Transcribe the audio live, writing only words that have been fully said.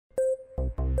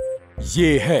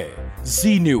ये है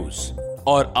जी न्यूज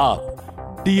और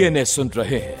आप डीएनए सुन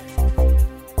रहे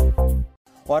हैं।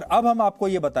 और अब हम आपको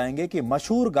ये बताएंगे कि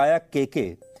मशहूर गायक केके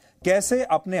कैसे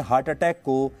अपने हार्ट अटैक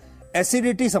को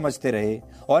एसिडिटी समझते रहे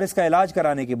और इसका इलाज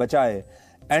कराने की बजाय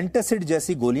एंटासिड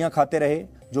जैसी गोलियां खाते रहे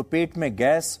जो पेट में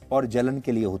गैस और जलन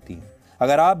के लिए होती हैं।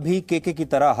 अगर आप भी केके की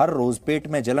तरह हर रोज पेट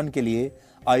में जलन के लिए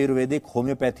आयुर्वेदिक,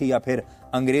 होम्योपैथी या फिर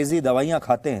अंग्रेजी दवाइयां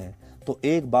खाते हैं तो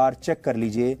एक बार चेक कर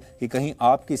लीजिए कि कहीं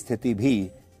आपकी स्थिति भी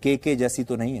केके जैसी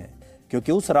तो नहीं है।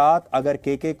 क्योंकि उस रात अगर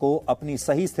केके को अपनी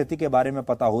सही स्थिति के बारे में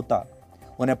पता होता,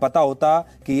 उन्हें पता होता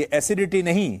कि ये एसिडिटी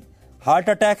नहीं हार्ट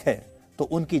अटैक है, तो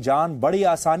उनकी जान बड़ी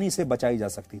आसानी से बचाई जा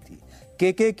सकती थी।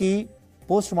 केके की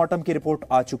पोस्टमार्टम की रिपोर्ट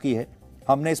आ चुकी है।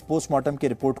 हमने इस पोस्टमार्टम की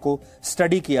रिपोर्ट को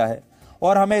स्टडी किया है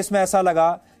और हमें इसमें ऐसा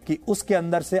लगा कि उसके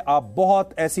अंदर से आप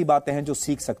बहुत ऐसी बातें हैं जो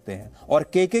सीख सकते हैं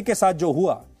और केके के साथ जो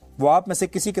हुआ वो आप में से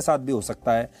किसी के साथ भी हो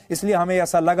सकता है। इसलिए हमें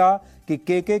ऐसा लगा कि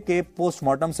केके के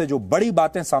पोस्टमार्टम से जो बड़ी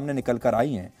बातें सामने निकल कर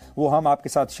आई हैं वो हम आपके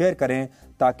साथ शेयर करें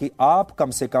ताकि आप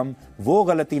कम से कम वो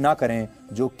गलती ना करें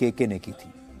जो केके ने की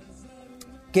थी।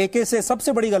 केके से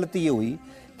सबसे बड़ी गलती ये हुई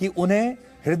कि उन्हें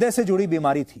हृदय से जुड़ी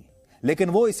बीमारी थी, लेकिन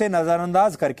वो इसे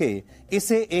नजरअंदाज करके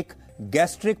इसे एक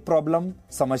गैस्ट्रिक प्रॉब्लम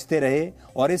समझते रहे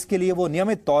और इसके लिए वो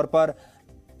नियमित तौर पर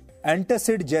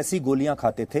एंटासिड जैसी गोलियां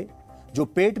खाते थे जो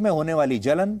पेट में होने वाली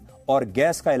जलन और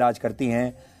गैस का इलाज करती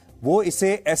हैं। वो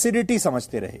इसे एसिडिटी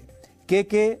समझते रहे।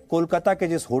 केके कोलकाता के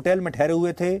जिस होटल में ठहरे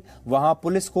हुए थे वहां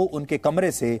पुलिस को उनके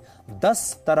कमरे से 10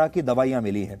 तरह की दवाइयां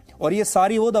मिली हैं और ये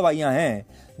सारी वो दवाइयां हैं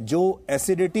जो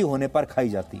एसिडिटी होने पर खाई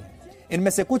जाती हैं।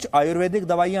 इनमें से कुछ आयुर्वेदिक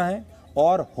दवाइयां हैं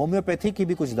और होम्योपैथी की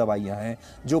भी कुछ दवाइयां हैं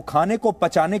जो खाने को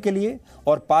पचाने के लिए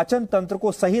और पाचन तंत्र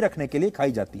को सही रखने के लिए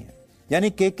खाई जाती हैं। यानी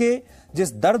केके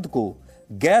जिस दर्द को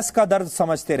गैस का दर्द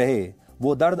समझते रहे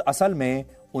वो दर्द असल में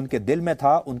उनके दिल में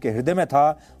था, उनके हृदय में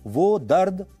था। वो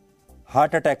दर्द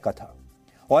हार्ट अटैक का था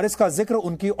और इसका जिक्र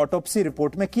उनकी ऑटोप्सी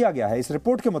रिपोर्ट में किया गया है। इस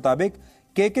रिपोर्ट के मुताबिक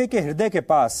केके के हृदय के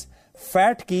पास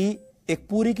फैट की एक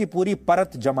पूरी की पूरी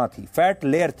परत जमा थी, फैट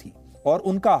लेयर थी और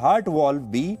उनका हार्ट वॉल्व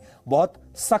भी बहुत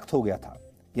सख्त हो गया था।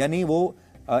 यानी वो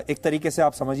एक तरीके से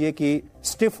आप समझिए कि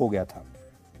स्टिफ हो गया था।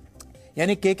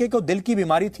 यानी केके को दिल की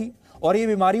बीमारी थी और ये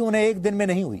बीमारी उन्हें एक दिन में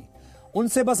नहीं हुई।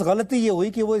 उनसे बस गलती ये हुई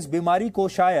कि वो इस बीमारी को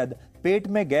शायद पेट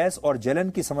में गैस और जलन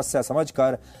की समस्या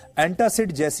समझकर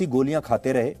एंटासिड जैसी गोलियां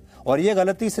खाते रहे। और ये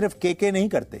गलती सिर्फ केके नहीं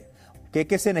करते,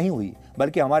 केके से नहीं हुई,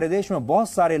 बल्कि हमारे देश में बहुत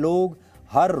सारे लोग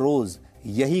हर रोज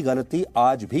यही गलती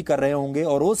आज भी कर रहे होंगे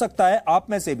और हो सकता है आप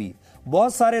में से भी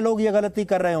बहुत सारे लोग ये गलती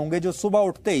कर रहे होंगे जो सुबह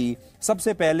उठते ही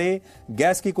सबसे पहले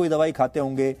गैस की कोई दवाई खाते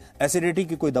होंगे, एसिडिटी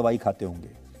की कोई दवाई खाते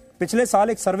होंगे। पिछले साल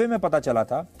एक सर्वे में पता चला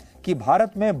था कि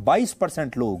भारत में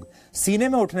 22% लोग सीने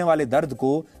में उठने वाले दर्द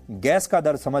को गैस का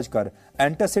दर्द समझकर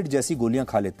एंटासिड जैसी गोलियां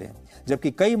खा लेते हैं,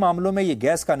 जबकि कई मामलों में यह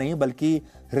गैस का नहीं बल्कि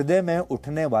हृदय में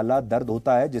उठने वाला दर्द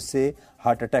होता है जिससे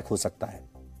हार्ट अटैक हो सकता है।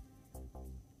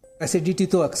 एसिडिटी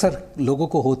तो अक्सर लोगों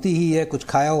को होती ही है, कुछ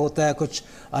खाया होता है, कुछ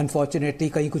अनफॉर्चुनेटली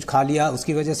कहीं कुछ खा लिया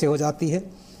उसकी वजह से हो जाती है।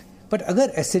 बट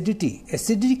अगर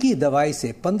एसिडिटी की दवाई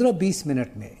से 15-20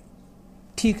 मिनट में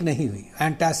ठीक नहीं हुई,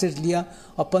 एंटासिड लिया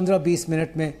और 15-20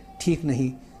 मिनट में ठीक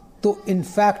नहीं, तो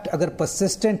इनफैक्ट अगर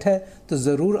परसिस्टेंट है तो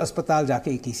ज़रूर अस्पताल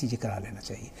जाके एक ईसीजी करा लेना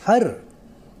चाहिए। हर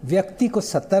व्यक्ति को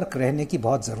सतर्क रहने की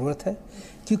बहुत ज़रूरत है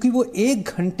क्योंकि वो 1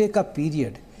 घंटे का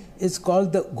period is called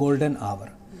the golden hour.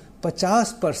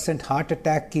 50% heart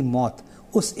attack की मौत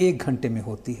उस 1 घंटे में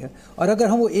होती है और अगर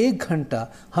हम वो 1 घंटा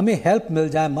हमें हेल्प मिल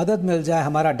जाए, मदद मिल जाए,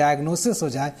 हमारा डायग्नोसिस हो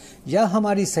जाए या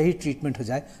हमारी सही ट्रीटमेंट हो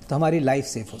जाए तो हमारी लाइफ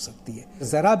सेफ हो सकती है।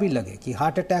 ज़रा भी लगे कि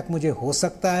हार्ट अटैक मुझे हो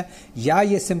सकता है या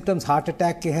ये सिम्टम्स हार्ट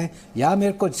अटैक के हैं या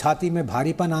मेरे को छाती में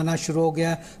भारीपन आना शुरू हो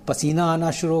गया, पसीना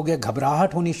आना शुरू हो गया,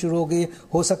 घबराहट होनी शुरू हो गई,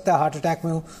 हो सकता है हार्ट अटैक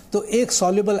में हो, तो एक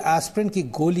सॉल्युबल एस्पिरिन की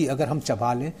गोली अगर हम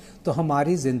चबा लें तो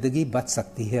हमारी ज़िंदगी बच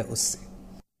सकती है उससे।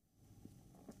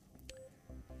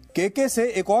 केके से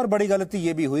एक और बड़ी गलती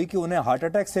यह भी हुई कि उन्हें हार्ट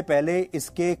अटैक से पहले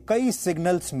इसके कई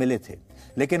सिग्नल्स मिले थे,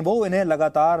 लेकिन वो इन्हें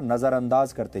लगातार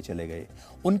नजरअंदाज करते चले गए।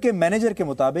 उनके मैनेजर के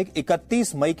मुताबिक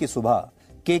 31 मई की सुबह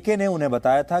केके ने उन्हें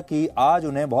बताया था कि आज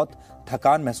उन्हें बहुत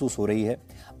थकान महसूस हो रही है,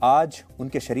 आज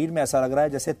उनके शरीर में ऐसा लग रहा है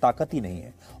जैसे ताकत ही नहीं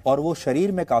है और वो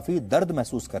शरीर में काफी दर्द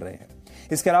महसूस कर रहे हैं।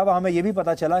 इसके अलावा हमें यह भी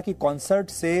पता चला कि कॉन्सर्ट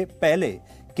से पहले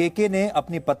केके ने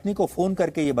अपनी पत्नी को फोन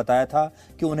करके ये बताया था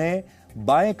कि उन्हें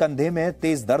बाएं कंधे में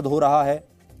तेज दर्द हो रहा है।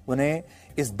 उन्हें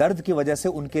इस दर्द की वजह से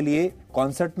उनके लिए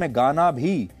कॉन्सर्ट में गाना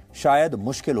भी शायद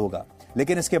मुश्किल होगा,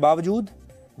 लेकिन इसके बावजूद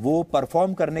वो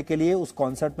परफॉर्म करने के लिए उस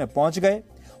कॉन्सर्ट में पहुंच गए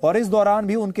और इस दौरान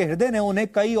भी उनके हृदय ने उन्हें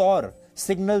कई और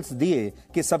सिग्नल्स दिए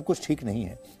कि सब कुछ ठीक नहीं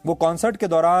है। वो कॉन्सर्ट के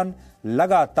दौरान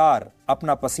लगातार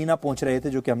अपना पसीना पोंछ रहे थे,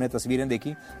 जो कि हमने तस्वीरें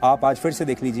देखी। आप आज फिर से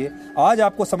देख लीजिए, आज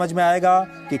आपको समझ में आएगा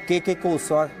कि केके को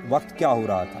उस वक्त क्या हो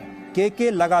रहा था। केके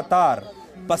लगातार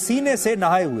पसीने से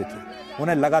नहाए हुए थे,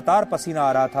 उन्हें लगातार पसीना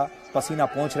आ रहा था, पसीना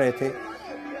पोंछ रहे थे।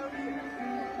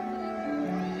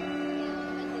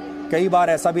 कई बार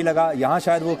ऐसा भी लगा, यहां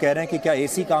शायद वो कह रहे हैं कि क्या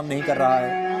एसी काम नहीं कर रहा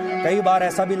है। कई बार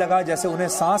ऐसा भी लगा जैसे उन्हें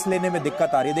सांस लेने में दिक्कत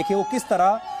आ रही है। देखिए वो किस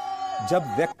तरह, जब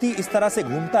व्यक्ति इस तरह से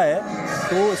घूमता है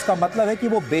तो इसका मतलब है कि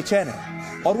वो बेचैन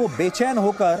है, और वो बेचैन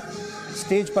होकर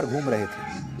स्टेज पर घूम रहे थे।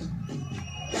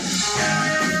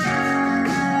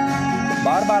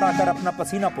 बार बार आकर अपना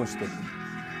पसीना पोंछते थे।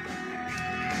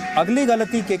 अगली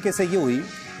गलती केके से ये हुई,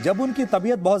 जब उनकी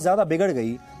तबीयत बहुत ज्यादा बिगड़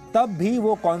गई तब भी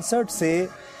वो कॉन्सर्ट से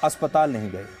अस्पताल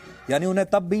नहीं गए। यानी उन्हें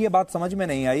तब भी ये बात समझ में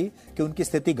नहीं आई कि उनकी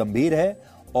स्थिति गंभीर है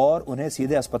और उन्हें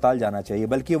सीधे अस्पताल जाना चाहिए,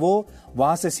 बल्कि वो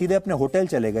वहां से सीधे अपने होटल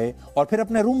चले गए और फिर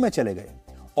अपने रूम में चले गए।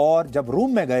 और जब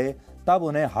रूम में गए तब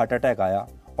उन्हें हार्ट अटैक आया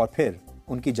और फिर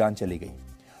उनकी जान चली गई।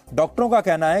 डॉक्टरों का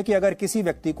कहना है कि अगर किसी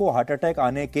व्यक्ति को हार्ट अटैक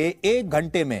आने के 1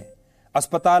 घंटे में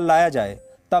अस्पताल लाया जाए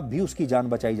तब भी उसकी जान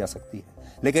बचाई जा सकती है,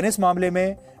 लेकिन इस मामले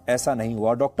में ऐसा नहीं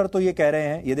हुआ। डॉक्टर तो ये कह रहे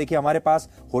हैं, ये देखिए हमारे पास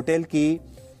होटल की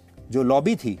जो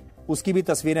लॉबी थी उसकी भी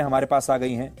तस्वीरें हमारे पास आ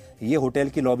गई हैं। ये होटल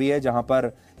की लॉबी है जहां पर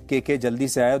केके जल्दी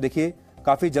से आए। देखिए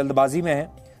काफी जल्दबाजी में है,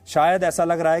 शायद ऐसा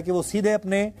लग रहा है कि वो सीधे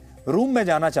अपने रूम में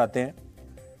जाना चाहते हैं,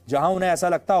 जहां उन्हें ऐसा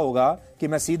लगता होगा कि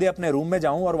मैं सीधे अपने रूम में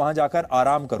जाऊं और वहां जाकर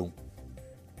आराम करूं।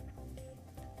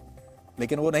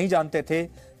 लेकिन वो नहीं जानते थे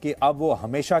कि अब वो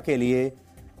हमेशा के लिए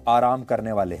आराम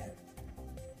करने वाले हैं।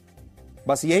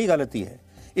 बस यही गलती है।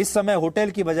 इस समय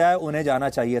होटल की बजाय उन्हें जाना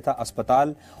चाहिए था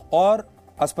अस्पताल, और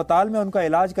अस्पताल में उनका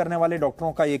इलाज करने वाले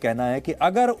डॉक्टरों का यह कहना है कि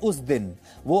अगर उस दिन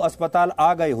वो अस्पताल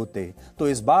आ गए होते तो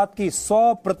इस बात की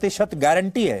 100%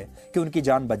 गारंटी है कि उनकी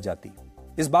जान बच जाती।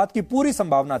 इस बात की पूरी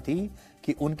संभावना थी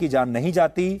कि उनकी जान नहीं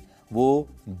जाती, वो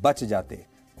बच जाते।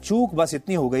 चूक बस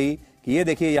इतनी हो गई कि ये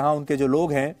देखिए यहां उनके जो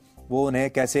लोग हैं वो उन्हें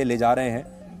कैसे ले जा रहे हैं।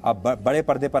 अब बड़े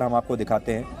पर्दे पर हम आपको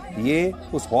दिखाते हैं। ये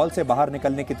उस हॉल से बाहर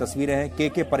निकलने की तस्वीरें हैं।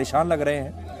 केके परेशान लग रहे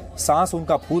हैं, सांस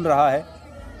उनका फूल रहा है।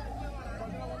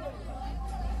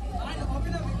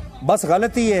 बस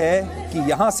गलती यह है कि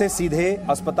यहां से सीधे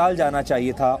अस्पताल जाना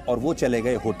चाहिए था और वो चले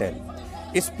गए होटल।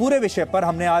 इस पूरे विषय पर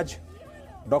हमने आज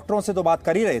डॉक्टरों से तो बात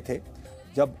कर ही रहे थे।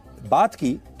 जब बात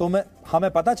की तो हमें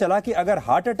पता चला कि अगर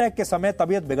हार्ट अटैक के समय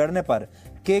तबीयत बिगड़ने पर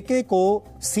केके को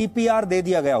सीपीआर दे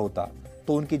दिया गया होता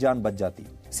तो उनकी जान बच जाती।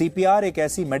 सीपीआर एक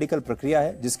ऐसी मेडिकल प्रक्रिया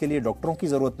है जिसके लिए डॉक्टरों की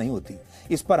जरूरत नहीं होती।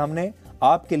 इस पर हमने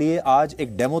आपके लिए आज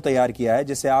एक डेमो तैयार किया है,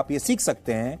 जिससे आप ये सीख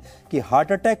सकते हैं कि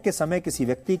हार्ट अटैक के समय किसी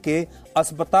व्यक्ति के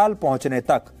अस्पताल पहुंचने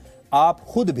तक आप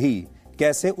खुद भी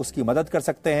कैसे उसकी मदद कर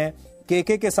सकते हैं।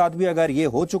 केके के साथ भी अगर ये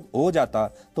हो जाता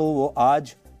तो वो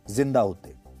आज जिंदा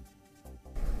होते।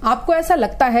 आपको ऐसा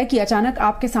लगता है कि अचानक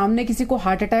आपके सामने किसी को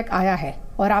हार्ट अटैक आया है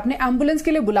और आपने एम्बुलेंस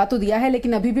के लिए बुला तो दिया है,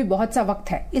 लेकिन अभी भी बहुत सा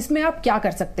वक्त है। इसमें आप क्या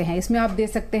कर सकते हैं? इसमें आप दे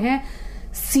सकते हैं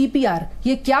सीपीआर।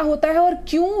 ये क्या होता है और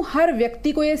क्यों हर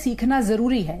व्यक्ति को ये सीखना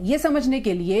जरूरी है, ये समझने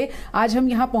के लिए आज हम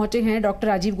यहाँ पहुंचे हैं डॉक्टर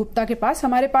राजीव गुप्ता के पास।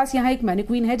 हमारे पास यहाँ एक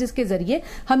मैनिक्विन है जिसके जरिए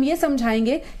हम ये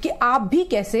समझाएंगे कि आप भी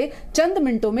कैसे चंद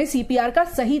मिनटों में सीपीआर का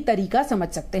सही तरीका समझ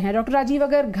सकते हैं। डॉक्टर राजीव,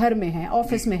 अगर घर में है,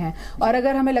 ऑफिस में है और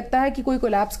अगर हमें लगता है कि कोई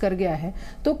कोलैप्स कर गया है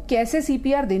तो कैसे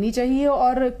सीपीआर देनी चाहिए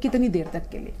और कितनी देर तक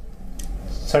के लिए?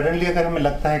 सडनली अगर हमें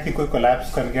लगता है कि कोई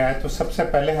कोलैप्स कर गया है तो सबसे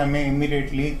पहले हमें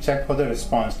immediately check for the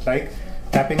response, like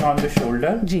tapping on the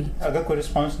shoulder. अगर कोई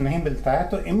रिस्पॉन्स नहीं मिलता है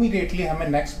तो इमीडिएटली हमें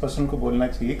नेक्स्ट पर्सन को बोलना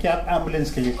चाहिए कि आप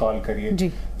एम्बुलेंस के लिए कॉल करिए।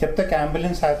 जब तक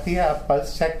एम्बुलेंस आती है आप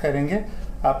पल्स चेक करेंगे।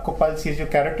 आपको पल्स, ये जो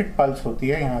कैरोटिड पल्स होती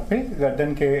है यहाँ पे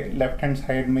गर्दन के लेफ्ट हैंड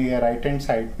साइड में या राइट हैंड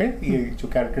साइड पे, ये जो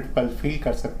कैरोटिड पल्स फील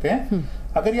कर सकते हैं।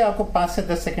 अगर ये आपको 5 से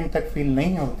 10 सेकंड तक फील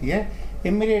नहीं होती है,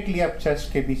 इमीडिएटली आप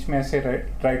चेस्ट के बीच में ऐसे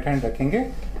राइट हैंड रखेंगे,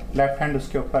 लेफ्ट हैंड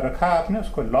उसके ऊपर रखा आपने,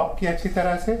 उसको लॉक किया अच्छी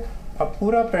तरह से। अब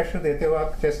पूरा प्रेशर देते हुए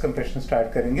आप चेस्ट कंप्रेशन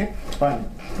स्टार्ट करेंगे। 1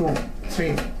 2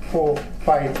 3 4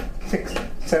 5 6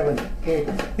 7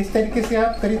 8 इस तरीके से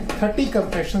आप करीब 30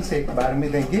 कंप्रेशन एक बार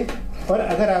में देंगे। और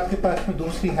अगर आपके पास में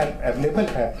दूसरी हेल्प अवेलेबल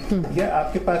है या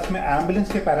आपके पास में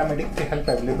एम्बुलेंस के पैरामेडिक की हेल्प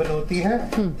अवेलेबल होती है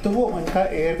तो वो उनका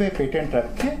एयरवे पेटेंट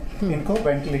रख के इनको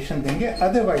वेंटिलेशन देंगे।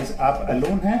 अदरवाइज आप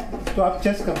अलोन हैं तो आप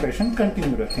चेस्ट कंप्रेशन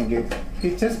कंटिन्यू रखेंगे। ये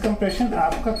चेस्ट कंप्रेशन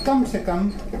आपका कम से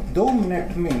कम 2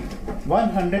 मिनट में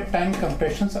 110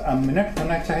 कंप्रेशंस अ मिनट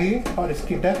होना चाहिए और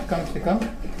इसकी डेप्थ कम से कम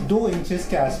 2 इंचेस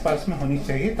के आसपास में होनी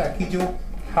चाहिए, ताकि जो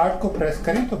हार्ट को प्रेस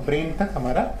करें तो ब्रेन तक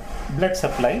हमारा ब्लड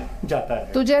सप्लाई जाता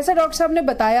है। तो जैसे डॉक्टर साहब ने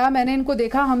बताया, मैंने इनको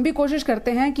देखा, हम भी कोशिश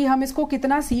करते हैं कि हम इसको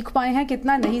कितना सीख पाए हैं,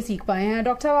 कितना नहीं सीख पाए हैं।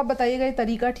 डॉक्टर साहब आप बताइएगा ये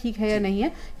तरीका ठीक है या नहीं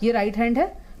है? ये राइट हैंड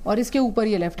है, और इसके ऊपर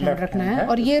ये लेफ्ट हैंड रखना है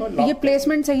और ये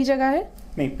प्लेसमेंट सही जगह है?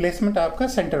 नहीं, प्लेसमेंट आपका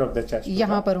सेंटर ऑफ द चेस्ट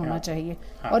यहाँ पर होना चाहिए।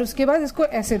 और उसके बाद इसको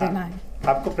ऐसे देना है,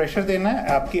 आपको प्रेशर देना है।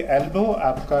 आपकी एल्बो,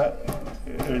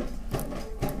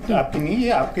 आपकी नी, ये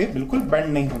आपके बिल्कुल बेंड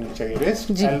नहीं होनी चाहिए।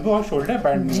 रिस्ट, एल्बो और शोल्डर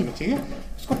बेंड नहीं होनी चाहिए।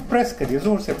 इसको प्रेस करिए,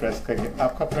 जोर से प्रेस करिए,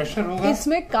 आपका प्रेशर होगा।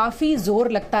 इसमें काफी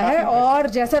जोर लगता है और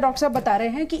जैसा डॉक्टर साहब बता रहे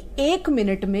हैं कि 1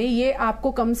 मिनट में ये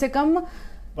आपको कम से कम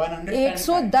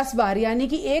 110 बार, यानी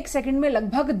कि 1 सेकंड में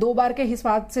लगभग 2 बार के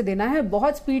हिसाब से देना है।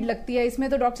 बहुत स्पीड लगती है इसमें।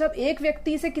 तो डॉक्टर साहब, एक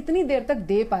व्यक्ति से कितनी देर तक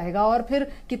दे पाएगा और फिर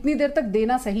कितनी देर तक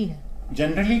देना सही है?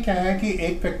 जनरली क्या है कि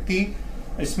एक व्यक्ति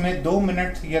इसमें 2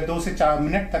 मिनट या 2 से 4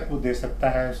 मिनट तक वो दे सकता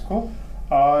है इसको,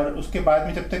 और उसके बाद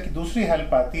में जब तक कि दूसरी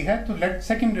हेल्प आती है तो late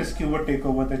second rescuer take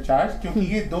over the charge, क्योंकि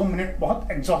ये 2 मिनट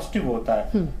बहुत एग्जॉस्टिव होता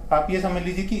है। आप ये समझ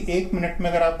लीजिए कि 1 मिनट में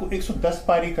अगर आपको 110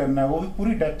 पारी करना है, वो भी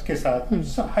पूरी डेप्थ के साथ,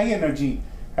 high energy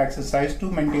exercise two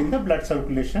maintain the blood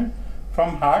circulation from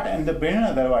heart and the brain and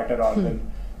other vital organ.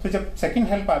 तो जब सेकंड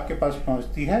हेल्प आपके पास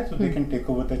पहुंचती है तो they can take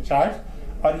over the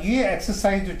charge. और ये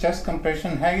एक्सरसाइज जो चेस्ट कंप्रेशन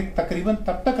है, ये तकरीबन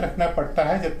तब तक रखना पड़ता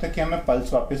है जब तक कि हमें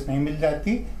पल्स वापस नहीं मिल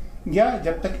जाती, या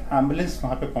जब तक एम्बुलेंस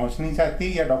वहां पे पहुंच नहीं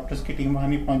जाती, या डॉक्टर्स की टीम वहां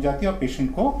नहीं पहुंच जाती और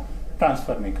पेशेंट को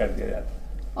ट्रांसफर नहीं कर दिया जाता।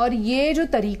 और ये जो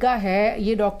तरीका है,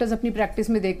 ये डॉक्टर्स अपनी प्रैक्टिस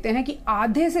में देखते हैं कि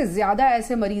आधे से ज्यादा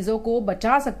ऐसे मरीजों को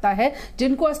बचा सकता है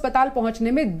जिनको अस्पताल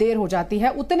पहुंचने में देर हो जाती है।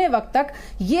 उतने वक्त तक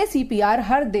ये सीपीआर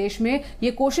हर देश में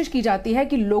ये कोशिश की जाती है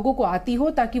कि लोगों को आती हो,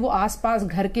 ताकि वो आसपास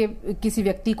घर के किसी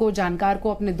व्यक्ति को, जानकार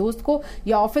को, अपने दोस्त को,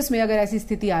 या ऑफिस में अगर ऐसी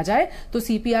स्थिति आ जाए तो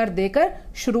सीपीआर देकर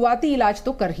शुरुआती इलाज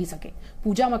तो कर ही सके।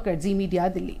 पूजा मक्कड़, जी मीडिया,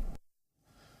 दिल्ली।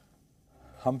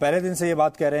 हम पहले दिन से ये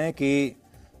बात कह रहे हैं कि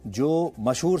जो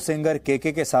मशहूर सिंगर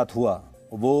केके के साथ हुआ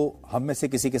वो हम में से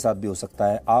किसी के साथ भी हो सकता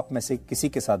है, आप में से किसी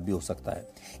के साथ भी हो सकता है।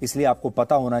 इसलिए आपको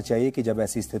पता होना चाहिए कि जब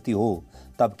ऐसी स्थिति हो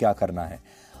तब क्या करना है।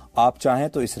 आप चाहें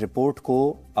तो इस रिपोर्ट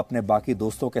को अपने बाकी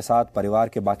दोस्तों के साथ, परिवार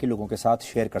के बाकी लोगों के साथ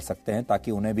शेयर कर सकते हैं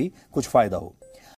ताकि उन्हें भी कुछ फायदा हो।